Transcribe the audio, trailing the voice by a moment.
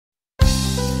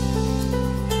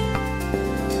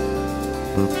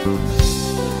We're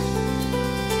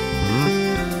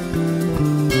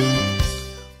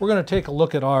going to take a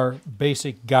look at our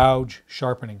basic gouge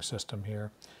sharpening system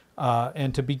here.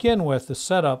 And to begin with, the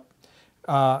setup,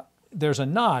 there's a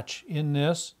notch in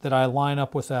this that I line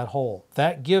up with that hole.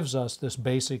 That gives us this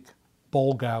basic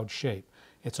bowl gouge shape.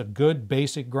 It's a good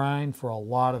basic grind for a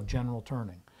lot of general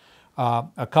turning.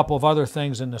 A couple of other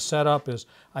things in the setup is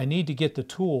I need to get the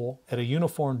tool at a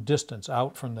uniform distance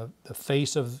out from the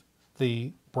face of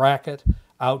the bracket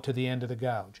out to the end of the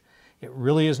gouge. It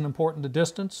really isn't important the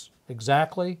distance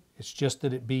exactly, it's just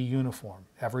that it be uniform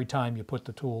every time you put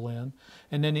the tool in.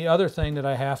 And then the other thing that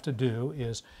I have to do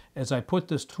is, as I put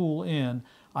this tool in,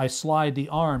 I slide the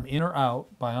arm in or out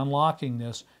by unlocking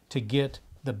this to get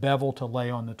the bevel to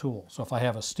lay on the tool. So if I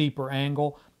have a steeper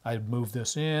angle, I'd move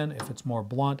this in. If it's more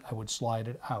blunt, I would slide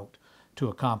it out to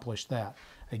accomplish that.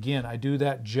 Again, I do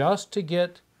that just to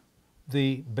get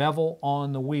the bevel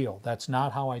on the wheel. That's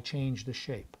not how I change the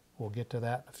shape. We'll get to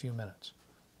that in a few minutes.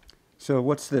 So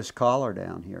what's this collar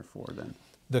down here for then?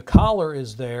 The collar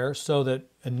is there so that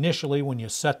initially when you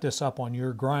set this up on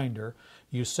your grinder,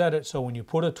 you set it so when you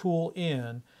put a tool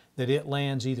in that it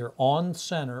lands either on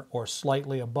center or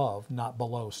slightly above, not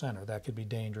below center. That could be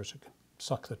dangerous. It could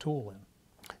suck the tool in.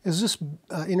 Is this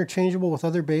interchangeable with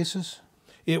other bases?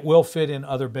 It will fit in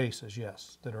other bases,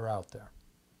 yes, that are out there.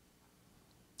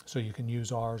 So you can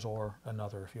use ours or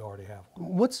another if you already have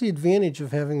one. What's the advantage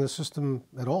of having the system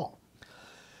at all?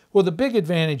 Well, the big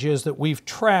advantage is that we've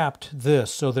trapped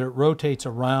this so that it rotates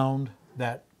around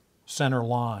that center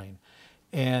line.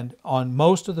 And on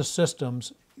most of the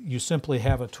systems, you simply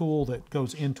have a tool that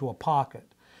goes into a pocket.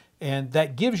 And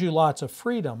that gives you lots of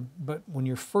freedom, but when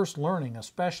you're first learning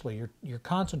especially, you're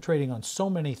concentrating on so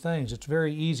many things. It's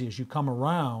very easy as you come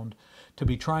around to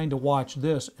be trying to watch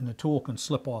this and the tool can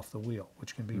slip off the wheel,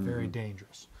 which can be very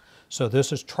dangerous. So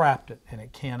this has trapped it and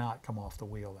it cannot come off the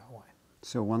wheel that way.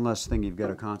 So one less thing you've got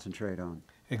to concentrate on.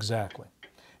 Exactly.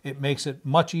 It makes it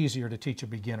much easier to teach a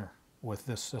beginner with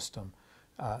this system.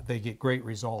 They get great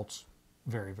results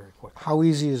very, very quickly. How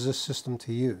easy is this system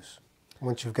to use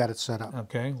once you've got it set up?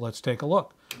 Okay, let's take a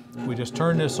look. We just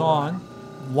turn this on.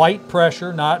 Light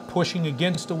pressure, not pushing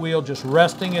against the wheel, just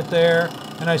resting it there.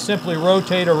 And I simply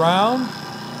rotate around,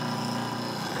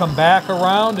 come back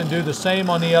around and do the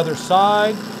same on the other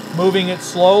side, moving it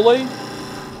slowly,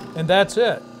 and that's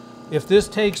it. If this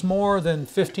takes more than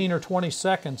 15 or 20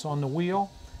 seconds on the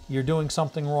wheel, you're doing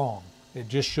something wrong. It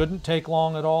just shouldn't take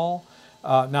long at all.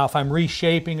 Now, if I'm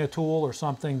reshaping a tool or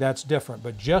something, that's different.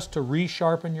 But just to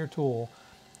resharpen your tool,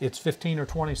 it's 15 or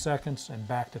 20 seconds and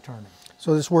back to turning.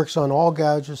 So this works on all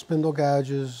gouges, spindle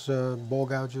gouges, bowl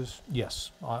gouges?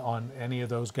 Yes, on any of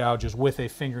those gouges with a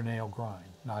fingernail grind,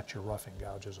 not your roughing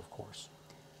gouges, of course.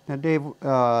 Now, Dave,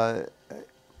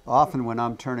 often when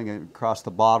I'm turning it across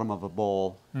the bottom of a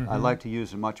bowl, I like to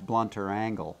use a much blunter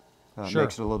angle. Sure.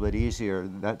 Makes it a little bit easier.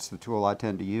 That's the tool I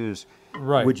tend to use.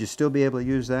 Right. Would you still be able to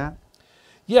use that?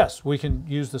 Yes, we can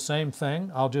use the same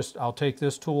thing. I'll take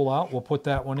this tool out, we'll put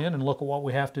that one in and look at what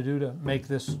we have to do to make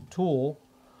this tool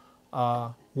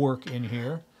work in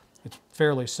here. It's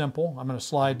fairly simple. I'm going to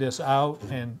slide this out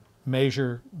and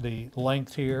measure the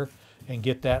length here and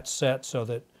get that set so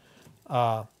that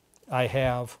I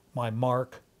have my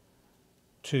mark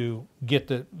to get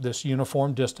this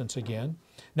uniform distance again.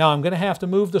 Now I'm going to have to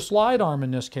move the slide arm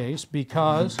in this case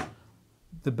because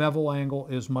the bevel angle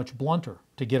is much blunter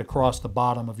to get across the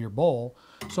bottom of your bowl.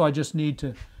 So I just need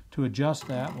to adjust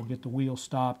that. We'll get the wheel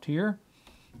stopped here.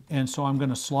 And so I'm going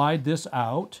to slide this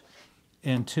out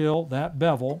until that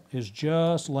bevel is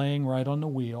just laying right on the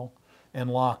wheel and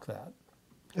lock that.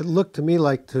 It looked to me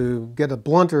like to get a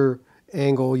blunter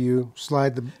angle, you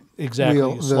slide the Exactly.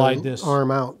 wheel, Slide this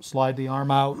arm out. Slide the arm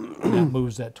out, and that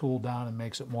moves that tool down and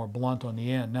makes it more blunt on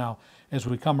the end. Now, as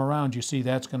we come around, you see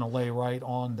that's going to lay right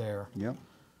on there. Yep.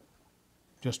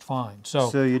 Just fine.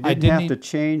 So you didn't have to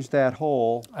change that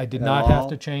hole. I did not have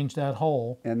to change that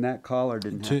hole. And that collar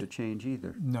didn't have to change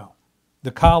either. No.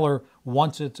 The collar,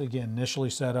 once it's, again, initially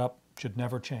set up, should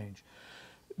never change.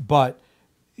 But,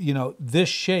 you know, this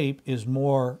shape is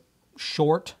more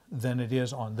short than it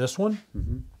is on this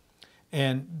one.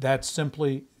 And that's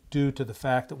simply due to the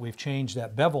fact that we've changed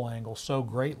that bevel angle so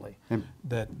greatly. And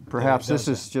that perhaps this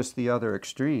is just the other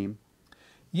extreme.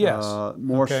 Yes.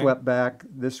 More swept back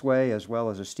this way as well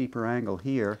as a steeper angle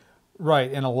here.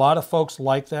 Right, and a lot of folks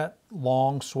like that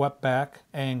long swept back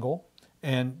angle.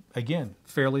 And again,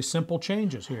 fairly simple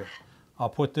changes here. I'll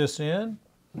put this in.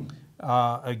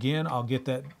 Again, I'll get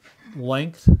that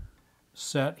length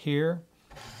set here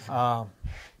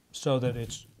so that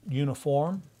it's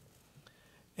uniform.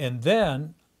 And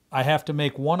then I have to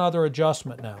make one other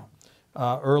adjustment now.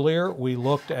 Earlier, we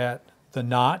looked at the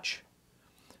notch.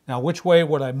 Now, which way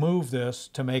would I move this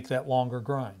to make that longer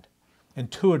grind?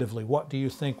 Intuitively, what do you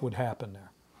think would happen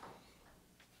there?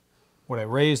 Would I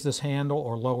raise this handle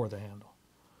or lower the handle?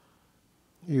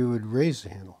 You would raise the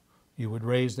handle. You would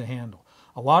raise the handle.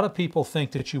 A lot of people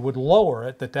think that you would lower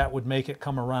it, that would make it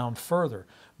come around further.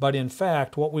 But in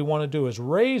fact, what we want to do is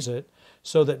raise it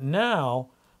so that now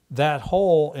that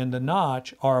hole and the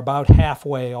notch are about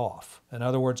halfway off. In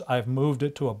other words, I've moved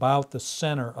it to about the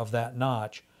center of that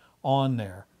notch on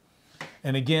there.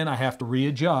 And again, I have to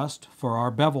readjust for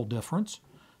our bevel difference.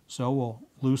 So we'll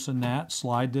loosen that,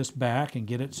 slide this back, and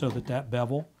get it so that that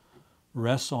bevel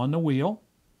rests on the wheel.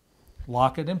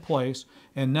 Lock it in place.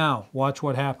 And now, watch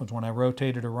what happens when I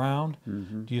rotate it around.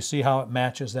 Do you see how it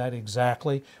matches that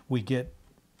exactly? We get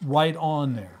right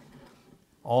on there,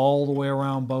 all the way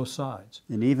around both sides.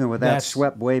 And even with that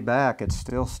swept way back, it's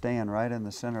still staying right in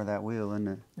the center of that wheel, isn't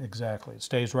it? Exactly. It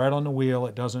stays right on the wheel.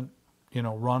 It doesn't,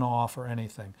 run off or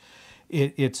anything.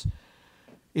 It's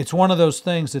one of those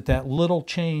things that little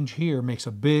change here makes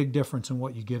a big difference in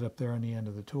what you get up there in the end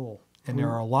of the tool. And there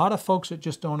are a lot of folks that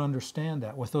just don't understand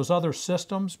that. With those other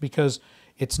systems, because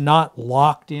it's not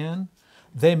locked in,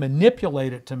 they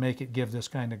manipulate it to make it give this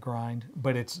kind of grind,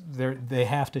 but they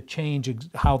have to change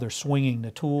how they're swinging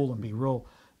the tool and be real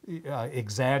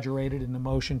exaggerated in the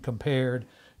motion compared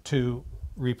to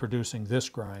reproducing this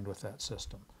grind with that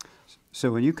system.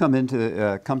 So when you come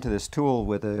to this tool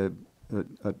with a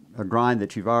grind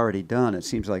that you've already done, it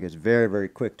seems like it's very, very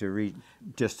quick to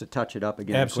just to touch it up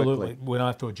again. Absolutely. Quickly. We don't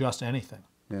have to adjust anything.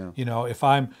 Yeah. If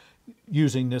I'm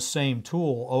using this same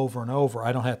tool over and over,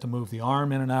 I don't have to move the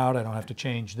arm in and out. I don't have to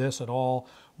change this at all.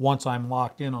 Once I'm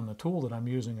locked in on the tool that I'm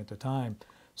using at the time,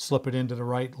 slip it into the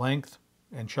right length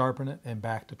and sharpen it and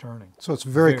back to turning. So it's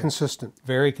very consistent.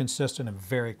 Very consistent and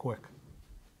very quick.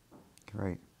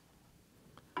 Great.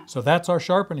 So that's our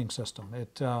sharpening system.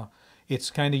 It's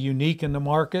kind of unique in the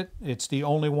market. It's the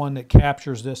only one that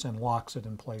captures this and locks it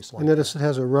in place. And notice it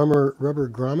has a rubber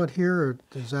grommet here, or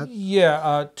is that?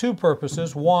 Yeah, two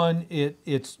purposes. One,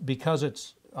 it's because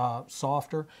it's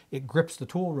softer, it grips the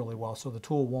tool really well, so the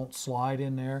tool won't slide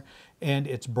in there. And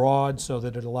it's broad so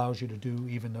that it allows you to do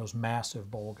even those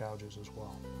massive bowl gouges as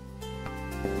well.